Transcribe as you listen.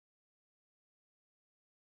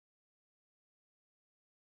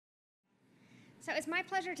So it's my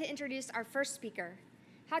pleasure to introduce our first speaker.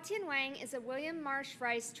 Haotian Wang is a William Marsh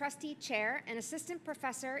Rice Trustee Chair and Assistant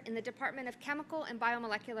Professor in the Department of Chemical and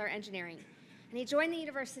Biomolecular Engineering, and he joined the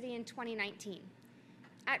university in 2019.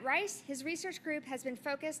 At Rice, his research group has been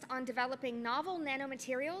focused on developing novel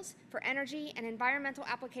nanomaterials for energy and environmental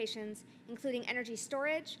applications, including energy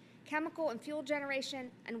storage, chemical and fuel generation,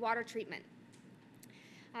 and water treatment.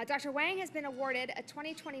 Dr. Wang has been awarded a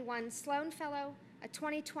 2021 Sloan Fellow, a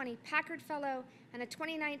 2020 Packard Fellow, and a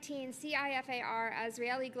 2019 CIFAR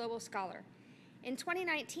Azrieli Global Scholar. In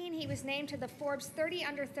 2019, he was named to the Forbes 30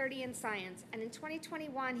 Under 30 in Science, and in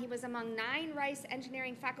 2021, he was among 9 Rice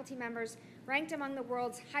engineering faculty members ranked among the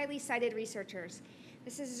world's highly cited researchers.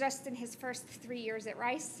 This is just in his first 3 years at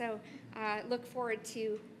Rice, so look forward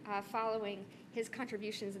to following his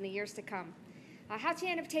contributions in the years to come.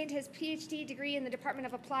 Haotian obtained his PhD degree in the Department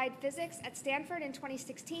of Applied Physics at Stanford in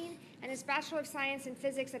 2016 and his Bachelor of Science in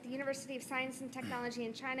Physics at the University of Science and Technology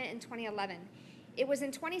in China in 2011. It was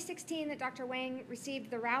in 2016 that Dr. Wang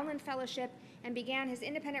received the Rowland Fellowship and began his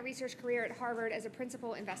independent research career at Harvard as a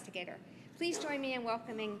principal investigator. Please join me in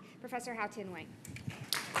welcoming Professor Haotian Wang.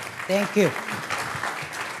 Thank you.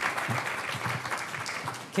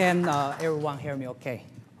 Can everyone hear me okay?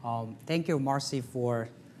 Thank you, Marcy, for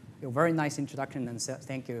your very nice introduction, and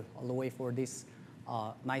thank you all the way for this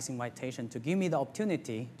nice invitation to give me the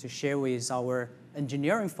opportunity to share with our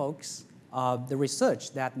engineering folks the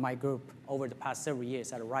research that my group over the past several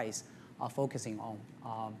years at Rice are focusing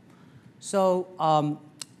on.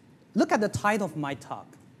 Look at the title of my talk.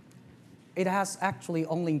 It has actually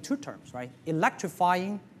only 2 terms, right?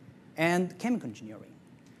 Electrifying and chemical engineering.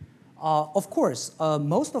 Of course,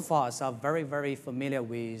 most of us are very, very familiar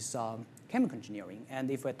with chemical engineering. And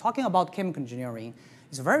if we're talking about chemical engineering,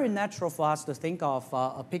 it's very natural for us to think of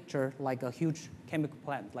a picture like a huge chemical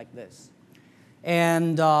plant like this.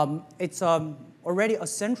 And it's already a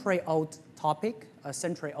century-old topic, a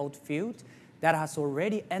century-old field that has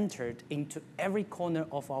already entered into every corner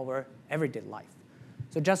of our everyday life.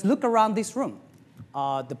 So just look around this room.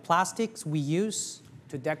 The plastics we use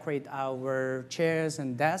to decorate our chairs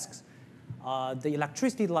and desks, the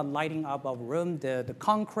electricity lighting up our room, the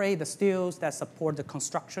concrete, the steels that support the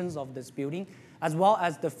constructions of this building, as well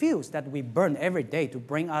as the fuels that we burn every day to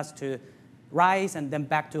bring us to Rice and then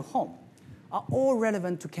back to home, are all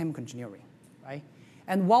relevant to chemical engineering, right?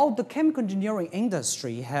 And while the chemical engineering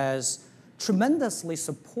industry has tremendously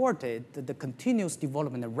supported the continuous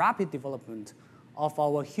development, the rapid development of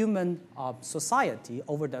our human society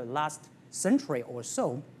over the last century or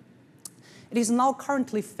so, it is now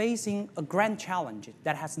currently facing a grand challenge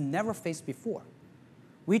that has never faced before,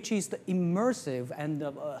 which is the immersive and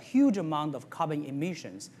a huge amount of carbon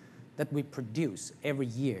emissions that we produce every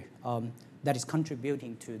year that is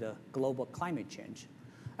contributing to the global climate change.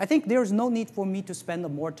 I think there is no need for me to spend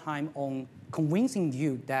more time on convincing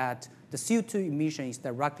you that the CO2 emission is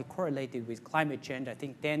directly correlated with climate change. I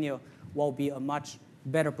think Daniel will be in a much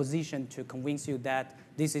better position to convince you that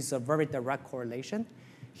this is a very direct correlation.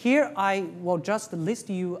 Here, I will just list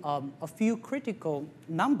you a few critical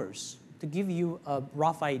numbers to give you a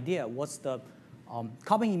rough idea what's the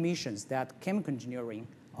carbon emissions that chemical engineering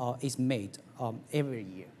is made every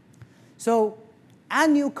year. So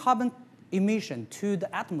annual carbon emission to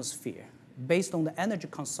the atmosphere based on the energy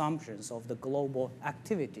consumptions of the global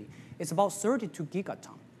activity is about 32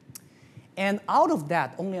 gigatons. And out of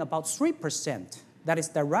that, only about 3% that is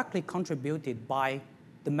directly contributed by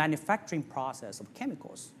the manufacturing process of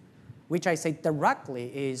chemicals, which I say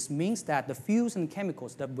directly means that the fuels and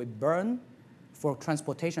chemicals that we burn for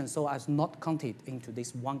transportation so as not counted into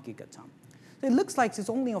this 1 gigaton. So it looks like it's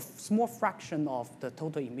only a small fraction of the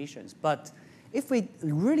total emissions, but if we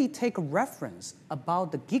really take a reference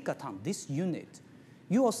about the gigaton, this unit,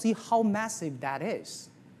 you will see how massive that is.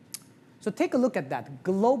 So take a look at that.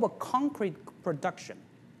 Global concrete production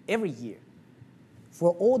every year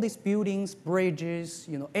for all these buildings, bridges,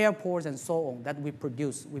 airports, and so on that we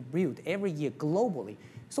build every year globally,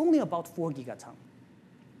 it's only about 4 gigatons.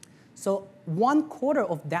 So 1/4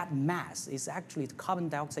 of that mass is actually the carbon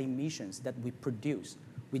dioxide emissions that we produce,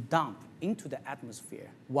 we dump into the atmosphere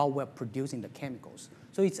while we're producing the chemicals.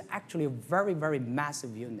 So it's actually a very, very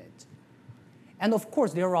massive unit. And of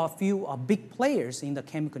course, there are a few big players in the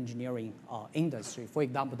chemical engineering industry. For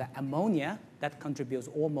example, the ammonia that contributes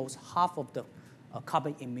almost half of the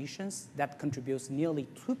carbon emissions, that contributes nearly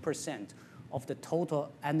 2% of the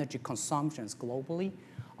total energy consumptions globally,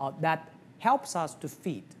 that helps us to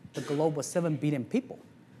feed the global 7 billion people.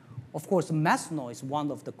 Of course, methanol is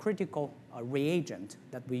one of the critical reagents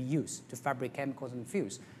that we use to fabricate chemicals and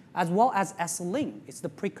fuels, as well as ethylene. It's the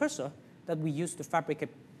precursor that we use to fabricate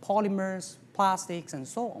polymers, plastics, and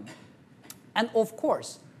so on. And of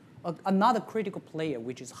course, another critical player,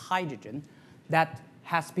 which is hydrogen, that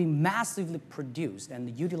has been massively produced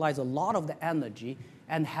and utilize a lot of the energy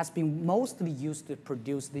and has been mostly used to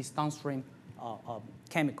produce these downstream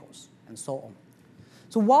chemicals and so on.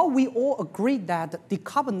 So while we all agree that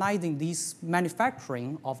decarbonizing this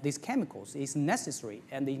manufacturing of these chemicals is necessary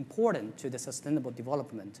and important to the sustainable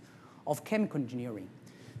development of chemical engineering,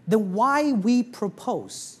 then why we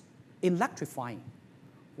propose electrifying?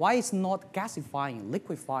 Why is not gasifying,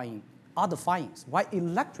 liquefying, other fyings? Why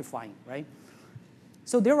electrifying, right?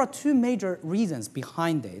 So there are two major reasons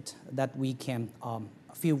behind it that we can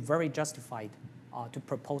feel very justified to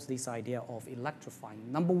propose this idea of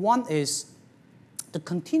electrifying. Number one is the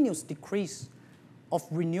continuous decrease of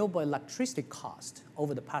renewable electricity cost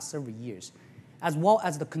over the past several years, as well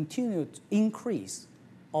as the continued increase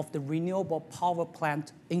of the renewable power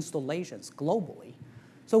plant installations globally.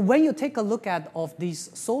 So when you take a look at of these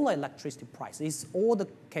solar electricity prices, it's all the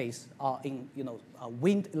case in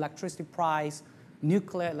wind electricity price,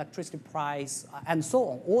 nuclear electricity price, and so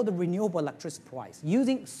on, all the renewable electricity price.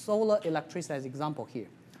 Using solar electricity as an example here,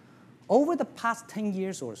 over the past 10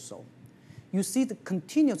 years or so, you see the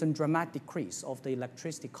continuous and dramatic decrease of the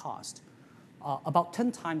electricity cost, about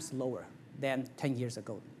 10 times lower than 10 years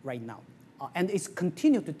ago right now. And it's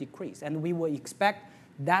continued to decrease, and we will expect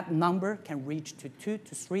that number can reach to 2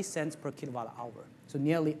 to 3 cents per kilowatt hour, so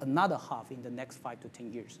nearly another half in the next 5 to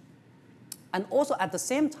 10 years. And also at the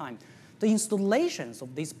same time, the installations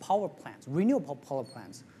of these power plants, renewable power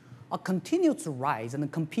plants, are continuing to rise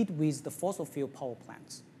and compete with the fossil fuel power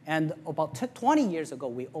plants. And about 20 years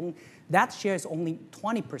ago, that share is only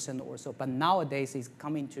 20% or so, but nowadays it's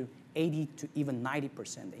coming to 80 to even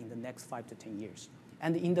 90% in the next 5 to 10 years.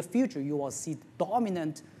 And in the future, you will see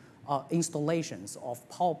dominant installations of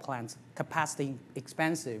power plants, capacity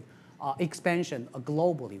expansion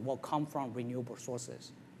globally will come from renewable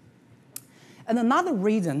sources. And another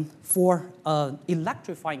reason for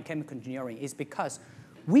electrifying chemical engineering is because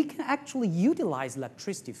we can actually utilize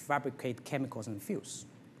electricity to fabricate chemicals and fuels.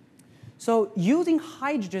 So using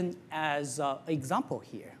hydrogen as an example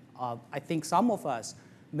here, I think some of us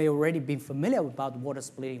may already be familiar about water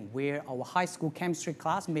splitting, where our high school chemistry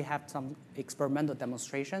class may have some experimental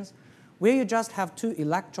demonstrations, where you just have 2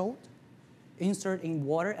 electrodes, insert in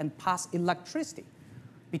water, and pass electricity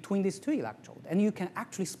between these 2 electrodes. And you can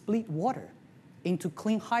actually split water into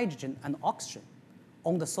clean hydrogen and oxygen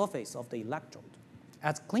on the surface of the electrode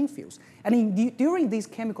as clean fuels. And during this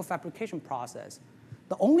chemical fabrication process,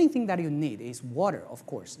 the only thing that you need is water, of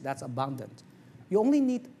course, that's abundant. You only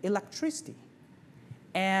need electricity.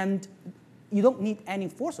 And you don't need any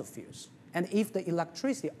fossil fuels. And if the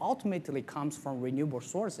electricity ultimately comes from renewable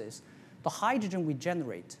sources, the hydrogen we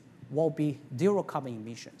generate will be zero carbon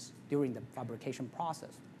emissions during the fabrication process.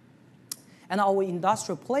 And our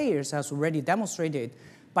industrial players has already demonstrated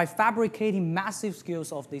by fabricating massive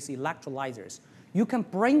scales of these electrolyzers, you can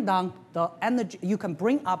bring down the energy, you can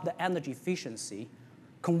bring up the energy efficiency,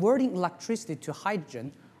 converting electricity to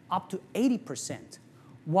hydrogen up to 80%,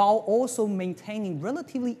 while also maintaining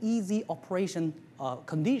relatively easy operation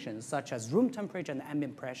conditions such as room temperature and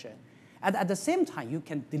ambient pressure. And at the same time, you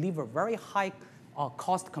can deliver very high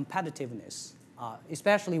cost competitiveness,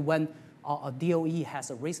 especially when a DOE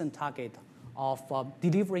has a recent target of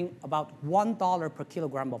delivering about $1 per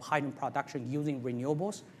kilogram of hydrogen production using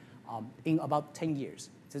renewables in about 10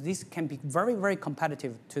 years. So this can be very, very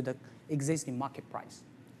competitive to the existing market price.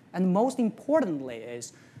 And most importantly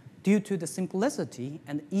is due to the simplicity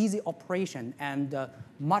and easy operation and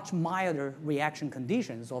much milder reaction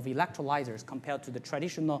conditions of electrolyzers compared to the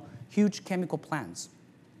traditional huge chemical plants,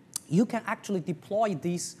 you can actually deploy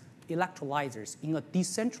these electrolyzers in a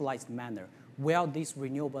decentralized manner where these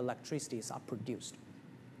renewable electricities are produced.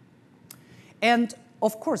 And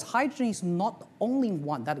of course, hydrogen is not the only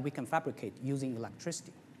one that we can fabricate using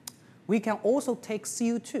electricity. We can also take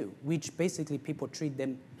CO2, which basically people treat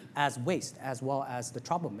them as waste as well as the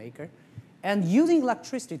troublemaker, and using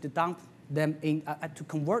electricity to dump them in, to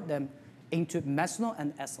convert them into methanol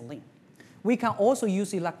and ethylene. We can also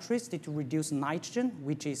use electricity to reduce nitrogen,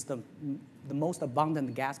 which is the most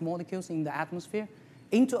abundant gas molecules in the atmosphere,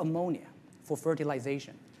 into ammonia for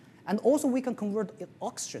fertilization. And also we can convert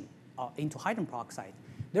oxygen into hydrogen peroxide.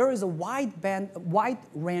 There is a wide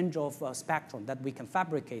range of spectrum that we can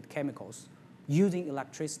fabricate chemicals using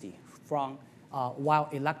electricity from while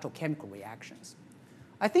electrochemical reactions.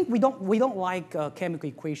 I think we don't like chemical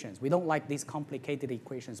equations. We don't like these complicated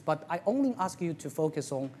equations. But I only ask you to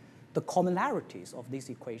focus on the commonalities of these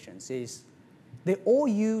equations. Is they all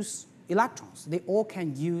use electrons. They all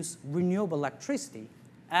can use renewable electricity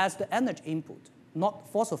as the energy input, not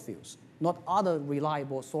fossil fuels, not other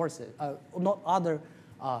reliable sources, not other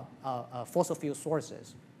fossil fuel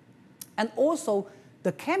sources. And also,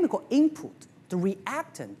 the chemical input, the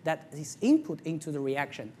reactant that is input into the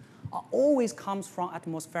reaction, always comes from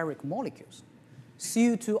atmospheric molecules,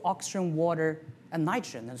 CO2, oxygen, water, and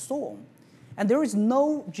nitrogen, and so on. And there is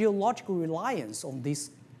no geological reliance on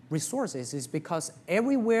these resources. It's because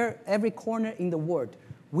everywhere, every corner in the world,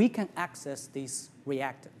 we can access this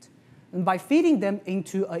reactant. And by feeding them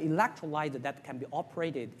into an electrolyzer that can be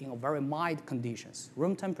operated in very mild conditions,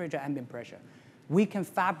 room temperature, ambient pressure, we can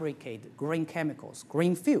fabricate green chemicals,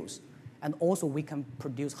 green fuels, and also we can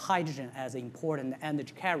produce hydrogen as an important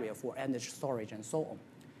energy carrier for energy storage and so on.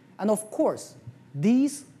 And of course,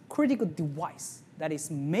 these critical device that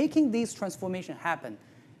is making this transformation happen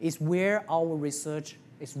is where our research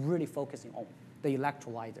is really focusing on, the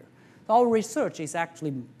electrolyzer. So our research is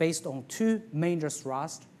actually based on two major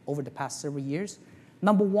thrusts over the past several years.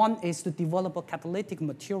 Number one is to develop catalytic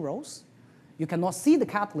materials. You cannot see the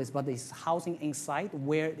catalyst, but it's housing inside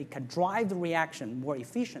where it can drive the reaction more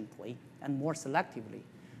efficiently and more selectively.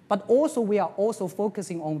 But also, we are also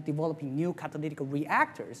focusing on developing new catalytic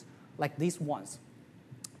reactors like these ones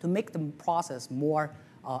to make the process more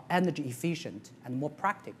energy efficient and more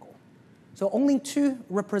practical. So only two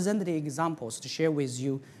representative examples to share with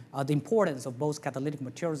you the importance of both catalytic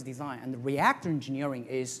materials design and the reactor engineering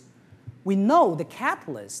is, we know the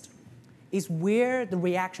catalyst is where the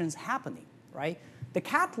reaction is happening, right? The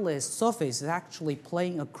catalyst surface is actually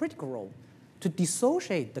playing a critical role to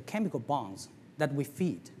dissociate the chemical bonds that we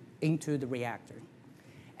feed into the reactor,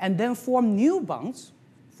 and then form new bonds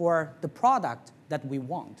for the product that we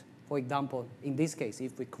want. For example, in this case,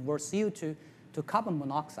 if we convert CO2 to carbon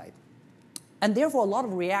monoxide. And therefore, a lot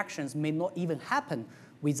of reactions may not even happen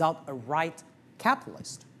without a right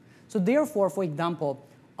catalyst. So therefore, for example,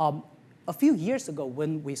 a few years ago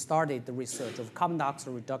when we started the research of carbon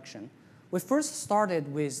dioxide reduction, we first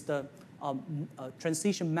started with the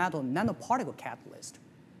transition metal nanoparticle catalyst,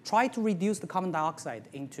 try to reduce the carbon dioxide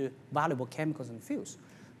into valuable chemicals and fuels.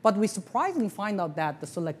 But we surprisingly find out that the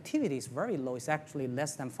selectivity is very low. It's actually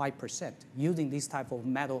less than 5% using these type of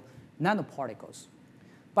metal nanoparticles.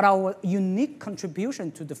 But our unique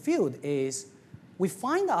contribution to the field is we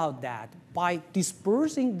find out that by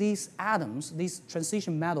dispersing these atoms, these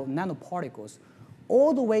transition metal nanoparticles,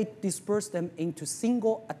 all the way disperse them into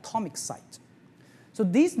single atomic site. So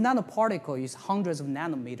this nanoparticle is hundreds of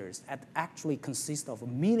nanometers that actually consist of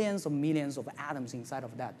millions of atoms inside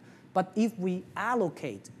of that. But if we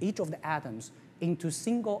allocate each of the atoms into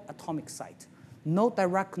single atomic site, no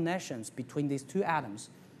direct connections between these two atoms,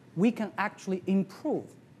 we can actually improve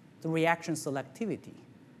the reaction selectivity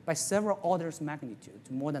by several orders of magnitude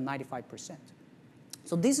to more than 95%.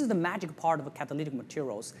 So this is the magic part of catalytic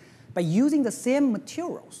materials. By using the same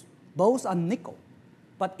materials, both are nickel,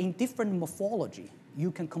 but in different morphology, you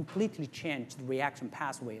can completely change the reaction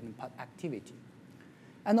pathway and activity.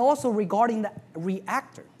 And also regarding the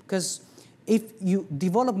reactor, because if you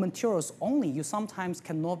develop materials only, you sometimes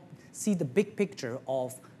cannot see the big picture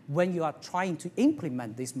of when you are trying to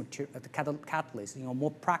implement this material, the catalyst in a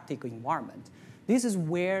more practical environment. This is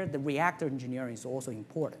where the reactor engineering is also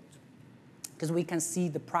important, because we can see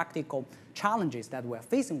the practical challenges that we're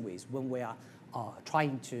facing with when we are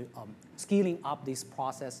trying to scaling up these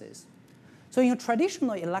processes. So in a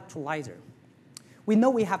traditional electrolyzer, we know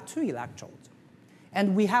we have two electrodes,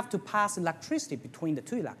 and we have to pass electricity between the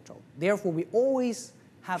two electrodes. Therefore, we always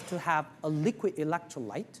have to have a liquid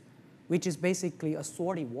electrolyte, which is basically a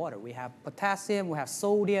salty water. We have potassium, we have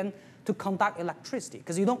sodium to conduct electricity,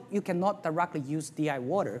 because you cannot directly use DI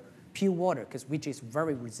water, pure water, which is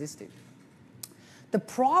very resistive. The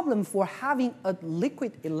problem for having a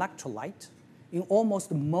liquid electrolyte in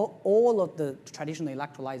almost all of the traditional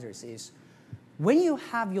electrolyzers is when you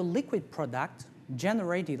have your liquid product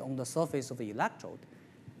generated on the surface of the electrode,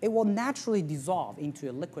 it will naturally dissolve into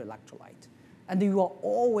a liquid electrolyte. And you will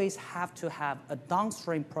always have to have a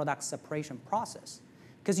downstream product separation process,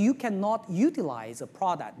 because you cannot utilize a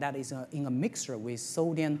product that is in a mixture with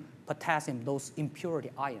sodium, potassium, those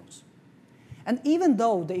impurity ions. And even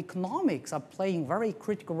though the economics are playing very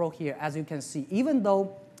critical role here, as you can see, even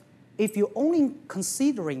though if you're only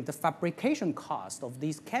considering the fabrication cost of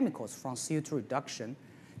these chemicals from CO2 reduction,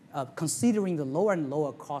 considering the lower and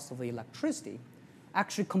lower cost of the electricity,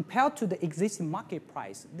 actually compared to the existing market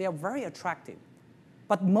price, they are very attractive.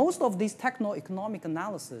 But most of these techno-economic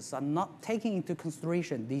analyses are not taking into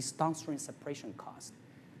consideration these downstream separation costs.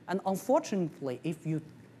 And unfortunately, if you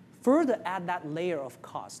further add that layer of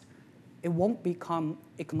cost, it won't become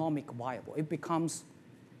economic viable. It becomes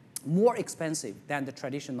more expensive than the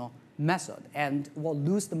traditional method and will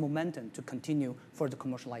lose the momentum to continue for the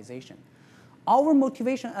commercialization. Our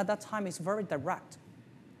motivation at that time is very direct.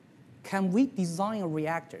 Can we design a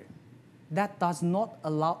reactor that does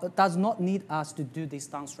not need us to do this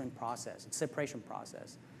downstream process, separation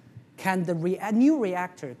process? Can the new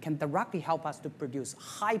reactor can directly help us to produce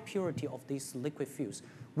high purity of these liquid fuels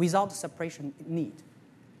without separation need?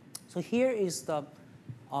 So here is the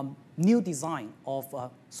new design of a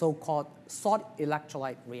so-called solid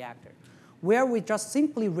electrolyte reactor, where we just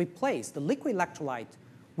simply replace the liquid electrolyte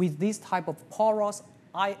with this type of porous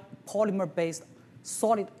polymer-based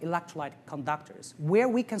solid electrolyte conductors, where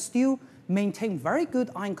we can still maintain very good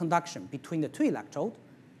ion conduction between the two electrodes,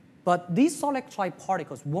 but these solid electrolyte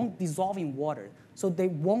particles won't dissolve in water, so they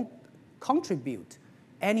won't contribute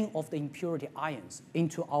any of the impurity ions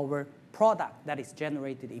into our product that is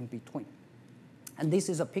generated in between. And this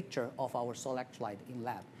is a picture of our solid electrolyte in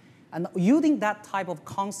lab. And using that type of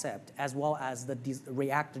concept, as well as the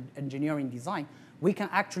reactor engineering design, we can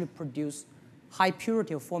actually produce high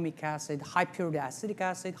purity of formic acid, high purity acetic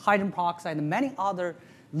acid, hydrogen peroxide, and many other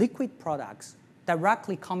liquid products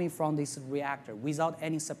directly coming from this reactor without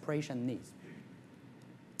any separation needs.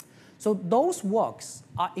 So those works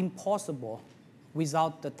are impossible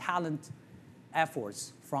without the talent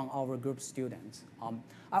efforts from our group students.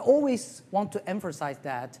 I always want to emphasize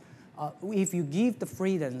that if you give the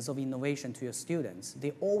freedoms of innovation to your students,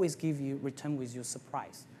 they always give you return with you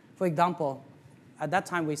surprise. For example, at that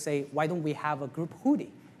time we say, why don't we have a group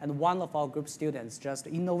hoodie? And one of our group students just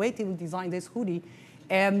innovatively designed this hoodie,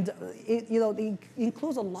 and it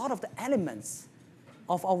includes a lot of the elements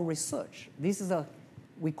of our research. This is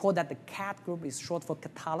we call that the CAT group. It's short for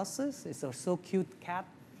catalysis. It's a so cute cat.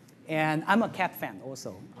 And I'm a cat fan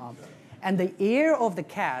also. And the ear of the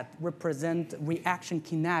cat represents reaction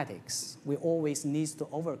kinetics we always need to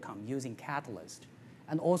overcome using catalyst.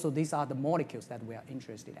 And also these are the molecules that we are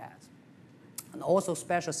interested in. And also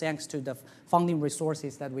special thanks to the funding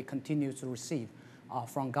resources that we continue to receive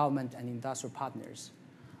from government and industrial partners.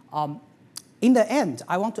 In the end,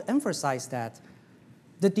 I want to emphasize that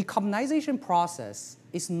the decarbonization process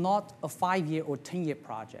is not a 5-year or 10-year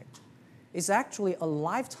project. It's actually a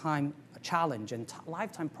lifetime challenge and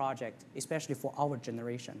lifetime project, especially for our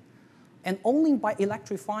generation. And only by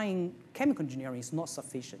electrifying chemical engineering is not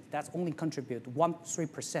sufficient. That's only contribute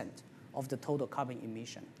 1-3% of the total carbon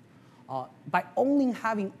emission. By only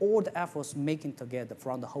having all the efforts making together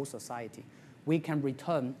from the whole society, we can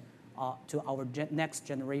return to our next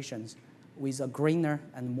generations with a greener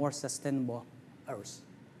and more sustainable Earth.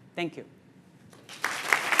 Thank you.